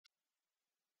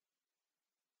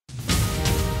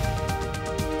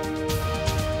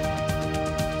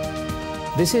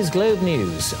This is Globe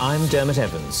News. I'm Dermot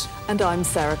Evans. And I'm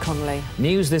Sarah Connolly.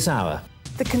 News this hour.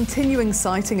 The continuing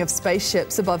sighting of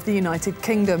spaceships above the United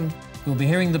Kingdom. We'll be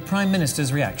hearing the Prime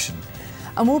Minister's reaction.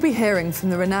 And we'll be hearing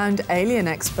from the renowned alien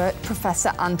expert,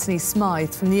 Professor Anthony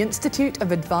Smythe from the Institute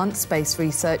of Advanced Space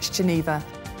Research, Geneva.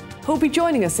 He'll be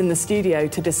joining us in the studio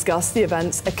to discuss the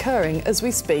events occurring as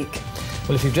we speak.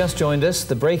 Well, if you've just joined us,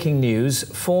 the breaking news: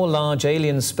 4 large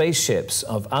alien spaceships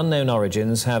of unknown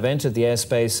origins have entered the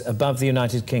airspace above the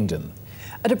United Kingdom.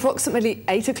 At approximately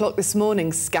 8 o'clock this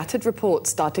morning, scattered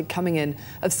reports started coming in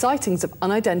of sightings of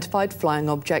unidentified flying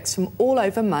objects from all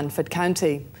over Manford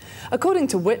County. According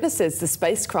to witnesses, the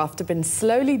spacecraft have been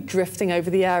slowly drifting over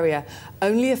the area,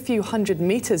 only a few hundred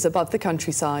metres above the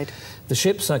countryside. The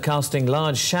ships are casting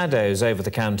large shadows over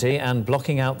the county and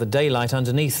blocking out the daylight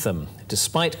underneath them.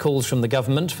 Despite calls from the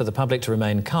government for the public to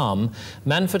remain calm,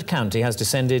 Manford County has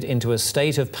descended into a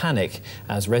state of panic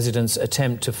as residents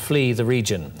attempt to flee the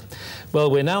region. Well,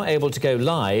 we're now able to go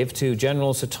live to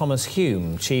General Sir Thomas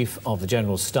Hume, Chief of the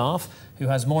General Staff, who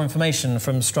has more information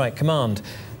from Strike Command.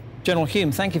 General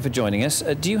Hume, thank you for joining us.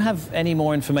 Do you have any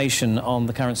more information on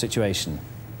the current situation?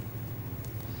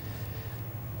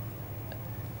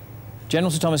 General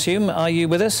Sir Thomas Hume, are you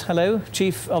with us? Hello,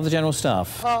 Chief of the General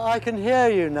Staff. Oh, I can hear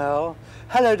you now.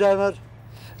 Hello, Dermot.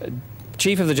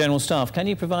 Chief of the General Staff, can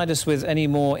you provide us with any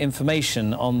more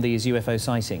information on these UFO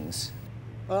sightings?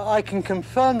 I can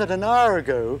confirm that an hour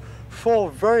ago,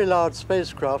 4 very large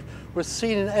spacecraft were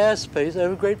seen in airspace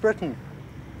over Great Britain.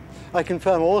 I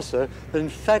confirm also that in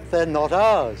fact they're not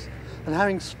ours. And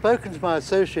having spoken to my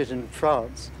associate in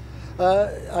France,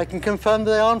 I can confirm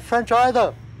that they aren't French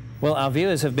either. Well, our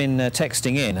viewers have been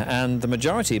texting in, and the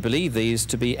majority believe these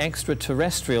to be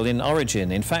extraterrestrial in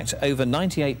origin. In fact, over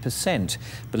 98%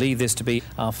 believe this to be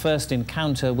our first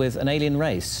encounter with an alien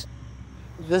race.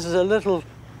 This is a little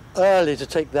early to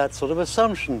take that sort of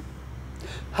assumption.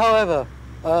 However,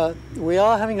 we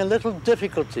are having a little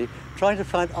difficulty trying to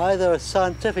find either a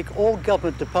scientific or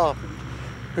government department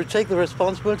who take the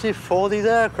responsibility for these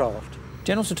aircraft.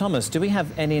 General Sir Thomas, do we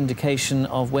have any indication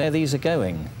of where these are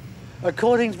going?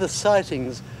 According to the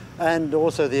sightings and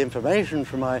also the information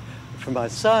from my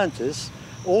scientists,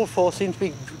 all 4 seem to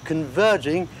be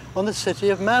converging on the city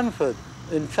of Manford.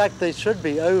 In fact, they should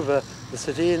be over the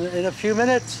city in a few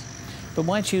minutes. But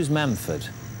why choose Manford?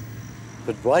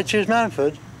 But why choose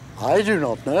Manford? I do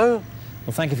not know.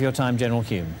 Well, thank you for your time, General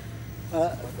Hume.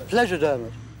 Pleasure,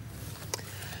 Dermot.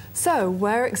 So,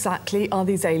 where exactly are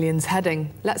these aliens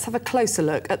heading? Let's have a closer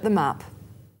look at the map.